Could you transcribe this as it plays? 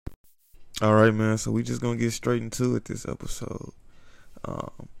All right, man. So we just gonna get straight into it this episode.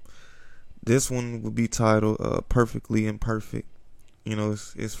 Um, this one will be titled "Perfectly Imperfect."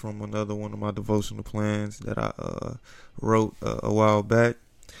 It's from another one of my devotional plans that I wrote a while back,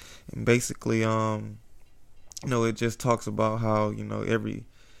 and basically, it just talks about how every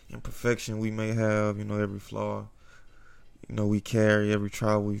imperfection we may have, every flaw, we carry, every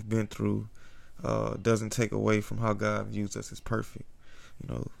trial we've been through, doesn't take away from how God views us as perfect.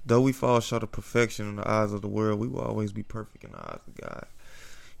 Though we fall short of perfection in the eyes of the world, we will always be perfect in the eyes of God.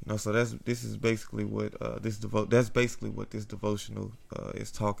 So this is basically what that's basically what this devotional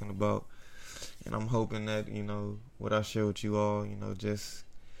is talking about, and I'm hoping that what I share with you all, just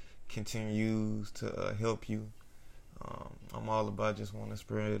continues to help you. I'm all about just want to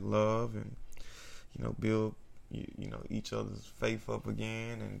spread love and build each other's faith up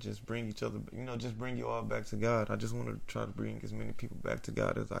again, and just bring each other, just bring you all back to God. I just want to try to bring as many people back to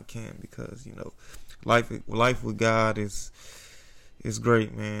God as I can, because life with God is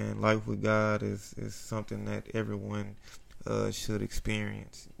great, man. Life with God is something that everyone should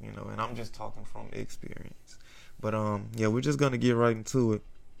experience, and I'm just talking from experience. But yeah, we're just gonna get right into it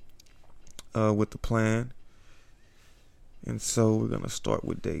with the plan. And so we're gonna start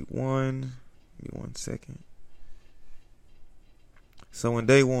with day one. Give me 1 second. So in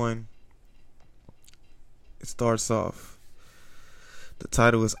day one, it starts off. The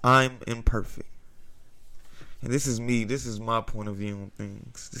title is "I'm Imperfect." And this is me. This is my point of view on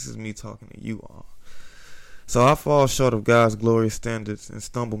things. This is me talking to you all. So I fall short of God's glorious standards and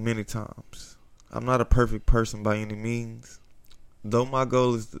stumble many times. I'm not a perfect person by any means. Though my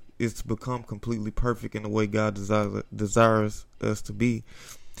goal is to become completely perfect in the way God desires us to be,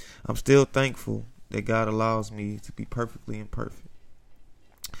 I'm still thankful that God allows me to be perfectly imperfect.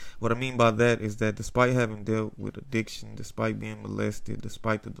 What I mean by that is that despite having dealt with addiction, despite being molested,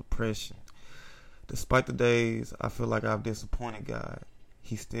 despite the depression, despite the days I feel like I've disappointed God,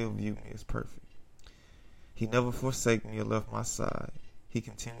 He still viewed me as perfect. He never forsake me or left my side. He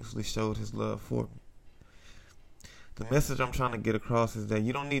continuously showed His love for me. The message I'm trying to get across is that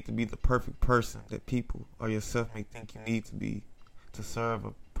you don't need to be the perfect person that people or yourself may think you need to be to serve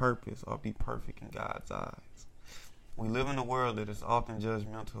a purpose or be perfect in God's eyes. We live in a world that is often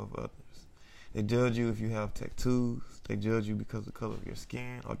judgmental of others. They judge you if you have tattoos. They judge you because of the color of your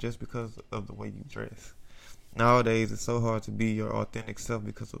skin or just because of the way you dress. Nowadays, it's so hard to be your authentic self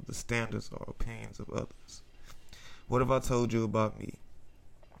because of the standards or opinions of others. What if I told you about me?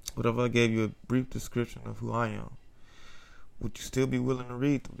 What if I gave you a brief description of who I am? Would you still be willing to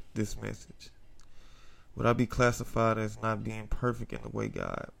read this message? Would I be classified as not being perfect in the way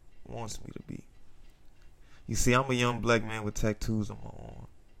God wants me to be? You see, I'm a young black man with tattoos on my arm.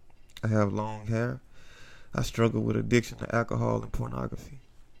 I have long hair. I struggle with addiction to alcohol and pornography.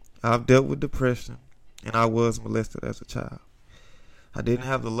 I've dealt with depression, and I was molested as a child. I didn't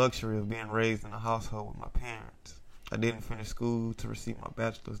have the luxury of being raised in a household with my parents. I didn't finish school to receive my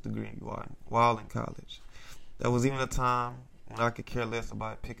bachelor's degree while in college. There was even a time when I could care less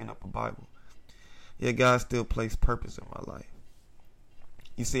about picking up a Bible. Yet God still placed purpose in my life.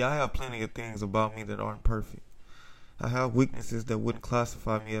 You see, I have plenty of things about me that aren't perfect. I have weaknesses that wouldn't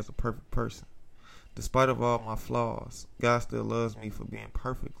classify me as a perfect person. Despite of all my flaws, God still loves me for being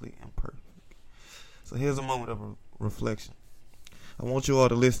perfectly imperfect. So here's a moment of reflection. I want you all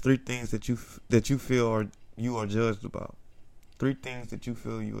to list 3 things that you feel you are judged about. 3 things that you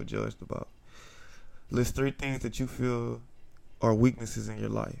feel you are judged about. List 3 things that you feel are weaknesses in your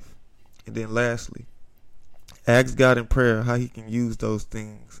life. And then lastly, ask God in prayer how He can use those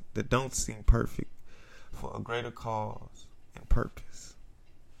things that don't seem perfect for a greater cause and purpose.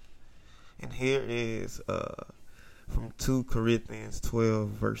 And here is from 2 Corinthians 12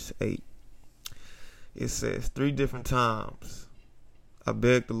 verse 8. It says, 3 different times I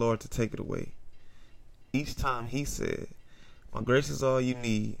begged the Lord to take it away. Each time He said, my grace is all you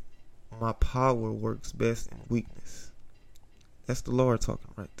need. My power works best in weakness. That's the Lord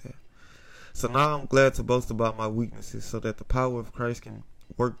talking right there. So now I'm glad to boast about my weaknesses so that the power of Christ can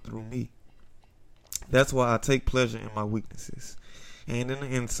work through me. That's why I take pleasure in my weaknesses and in the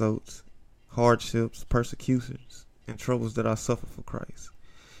insults, hardships, persecutions, and troubles that I suffer for Christ.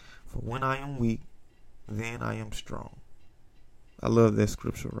 For when I am weak, then I am strong. I love that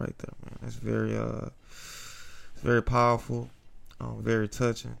scripture right there, man. It's very powerful, very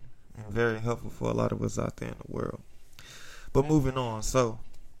touching, and very helpful for a lot of us out there in the world. But moving on, so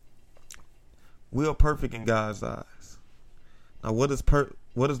we are perfect in God's eyes. Now, what does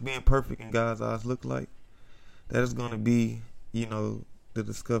being perfect in God's eyes look like? That is going to be, the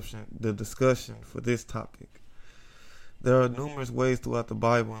discussion for this topic. There are numerous ways throughout the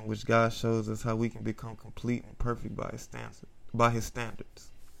Bible in which God shows us how we can become complete and perfect by His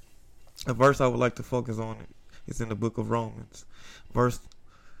standards. A verse I would like to focus on is in the book of Romans,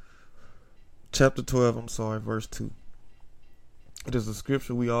 chapter 12, verse 2. It is a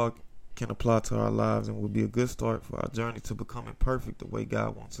scripture we all can apply to our lives and will be a good start for our journey to becoming perfect the way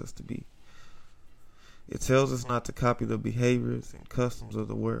God wants us to be. It tells us not to copy the behaviors and customs of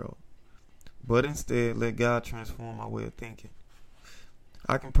the world, but instead let God transform our way of thinking.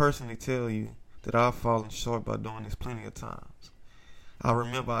 I can personally tell you that I've fallen short by doing this plenty of times. I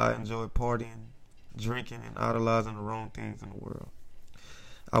remember I enjoyed partying, drinking, and idolizing the wrong things in the world.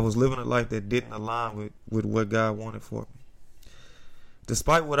 I was living a life that didn't align with what God wanted for me.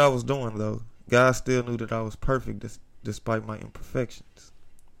 Despite what I was doing, though, God still knew that I was perfect despite my imperfections.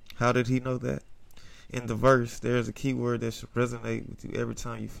 How did He know that? In the verse, there is a key word that should resonate with you every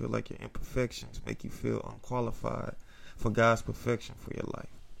time you feel like your imperfections make you feel unqualified for God's perfection for your life.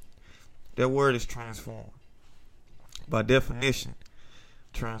 That word is transform. By definition,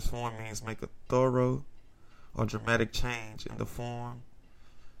 transform means make a thorough or dramatic change in the form,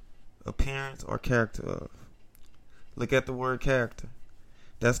 appearance, or character of. Look at the word character.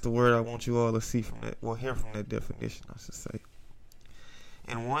 That's the word I want you all to see from that, or hear from that definition, I should say.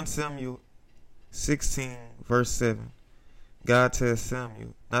 In 1 Samuel 16, verse 7, God tells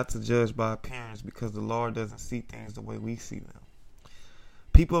Samuel not to judge by appearance because the Lord doesn't see things the way we see them.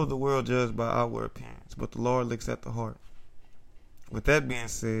 People of the world judge by outward appearance, but the Lord looks at the heart. With that being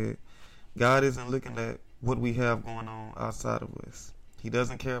said, God isn't looking at what we have going on outside of us. He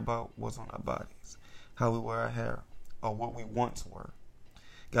doesn't care about what's on our bodies, how we wear our hair, or what we once were.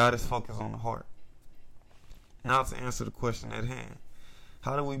 God is focused on the heart. Now to answer the question at hand,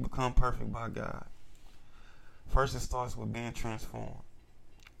 how do we become perfect by God? First, it starts with being transformed.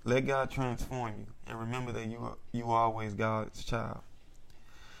 Let God transform you, and remember that you are always God's child.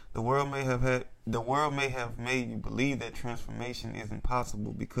 The world may have made you believe that transformation is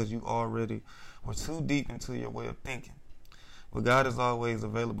impossible because you already were too deep into your way of thinking. But God is always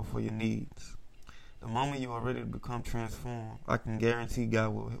available for your needs. The moment you are ready to become transformed, I can guarantee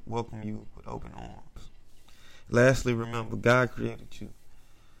God will welcome you with open arms. Lastly, remember, God created you.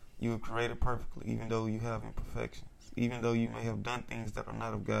 You were created perfectly, even though you have imperfections. Even though you may have done things that are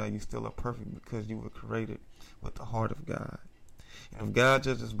not of God, you still are perfect because you were created with the heart of God. And if God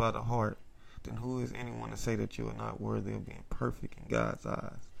judges by the heart, then who is anyone to say that you are not worthy of being perfect in God's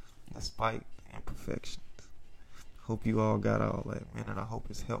eyes, despite imperfections? Hope you all got all that, man, and I hope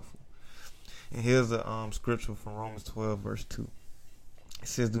it's helpful. And here's a scripture from Romans 12, verse 2. It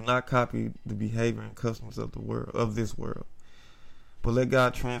says, "Do not copy the behavior and customs of this world, but let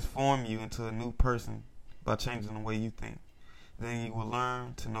God transform you into a new person by changing the way you think. Then you will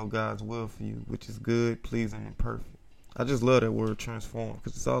learn to know God's will for you, which is good, pleasing, and perfect." I just love that word transform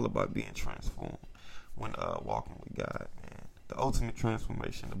because it's all about being transformed when walking with God, man. The ultimate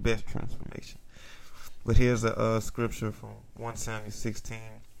transformation, the best transformation. But here's a scripture from 1 Samuel 16,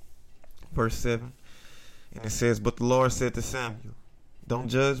 verse 7. And it says, "But the Lord said to Samuel, don't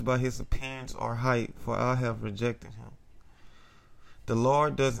judge by his appearance or height, for I have rejected him." The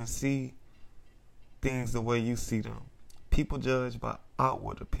Lord doesn't see things the way you see them. People judge by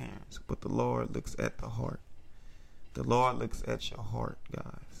outward appearance, but the Lord looks at the heart. The Lord looks at your heart,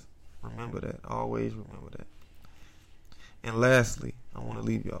 guys. Remember that. Always remember that. And lastly, I want to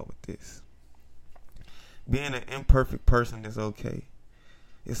leave y'all with this. Being an imperfect person is okay.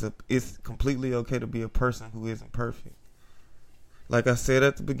 It's completely okay to be a person who isn't perfect. Like I said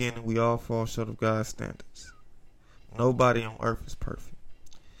at the beginning, we all fall short of God's standards. Nobody on earth is perfect.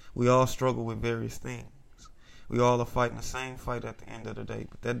 We all struggle with various things. We all are fighting the same fight at the end of the day,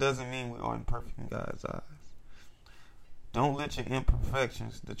 but that doesn't mean we aren't perfect in God's eyes. Don't let your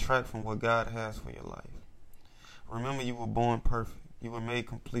imperfections detract from what God has for your life. Remember, you were born perfect. You were made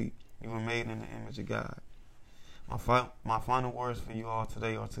complete. You were made in the image of God. My final words for you all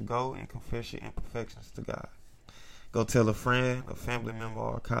today are to go and confess your imperfections to God. Go tell a friend, a family member,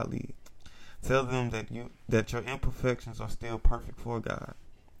 or a colleague. Tell them that your imperfections are still perfect for God.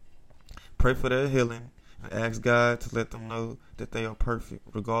 Pray for their healing and ask God to let them know that they are perfect,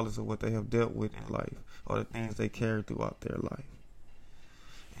 regardless of what they have dealt with in life or the things they carry throughout their life.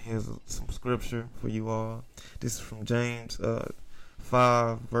 Here's some scripture for you all. This is from James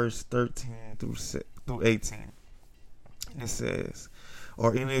 5, verse 13 through 18. And it says,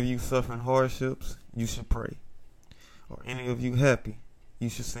 "Are any of you suffering hardships? You should pray. Are any of you happy? You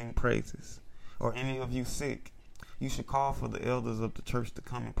should sing praises. Are any of you sick? You should call for the elders of the church to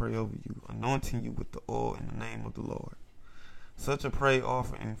come and pray over you, anointing you with the oil in the name of the Lord. Such a prayer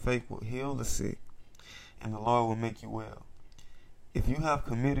offered in faith will heal the sick, and the Lord will make you well. If you have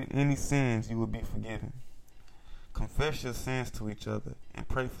committed any sins, you will be forgiven. Confess your sins to each other and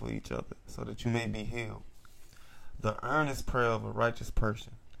pray for each other so that you may be healed. The earnest prayer of a righteous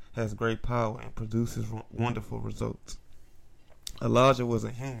person has great power and produces wonderful results. Elijah was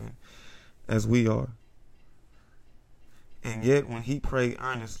a human as we are. And yet when he prayed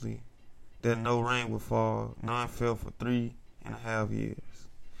earnestly that no rain would fall, none fell for 3.5 years.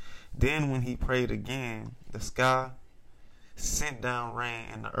 Then when he prayed again, the sky sent down rain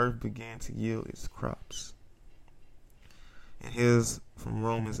and the earth began to yield its crops. And here's from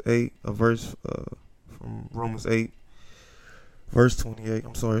Romans 8, verse 28.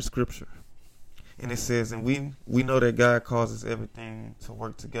 Scripture. And it says, and we know that God causes everything to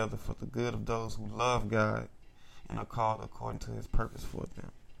work together for the good of those who love God and are called according to his purpose for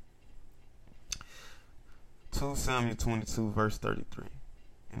them. 2 Samuel 22, verse 33.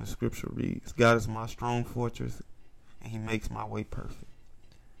 And the scripture reads, God is my strong fortress, and he makes my way perfect.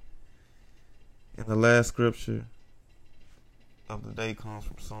 And the last scripture of the day comes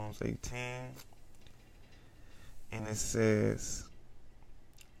from Psalms 18. And it says,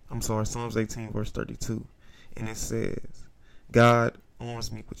 Psalms 18, verse 32. And it says, God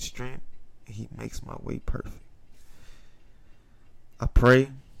arms me with strength, and he makes my way perfect. I pray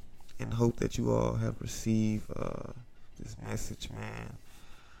and hope that you all have received this message, man.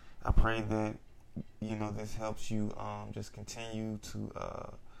 I pray that, this helps you just continue to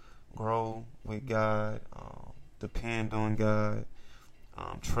grow with God, depend on God,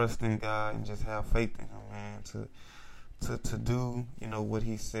 trust in God, and just have faith in him, man, to do, what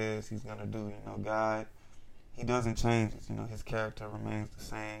he says he's going to do. God, he doesn't change. His character remains the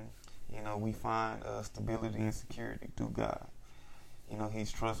same. We find stability and security through God.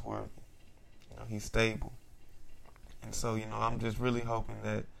 He's trustworthy. He's stable. And so, I'm just really hoping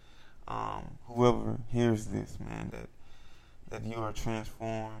that whoever hears this, man, that you are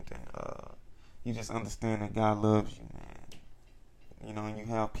transformed and you just understand that God loves you, man. And you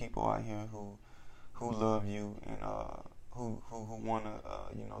have people out here who love you and who want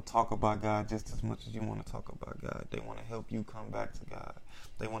to talk about God just as much as you want to talk about God. They want to help you come back to God.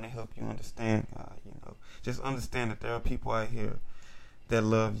 They want to help you understand God. Just understand that there are people out here that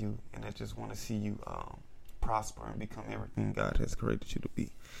love you and that just want to see you prosper and become everything God has created you to be.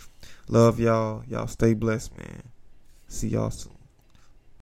 Love y'all. Y'all stay blessed, man. See y'all soon.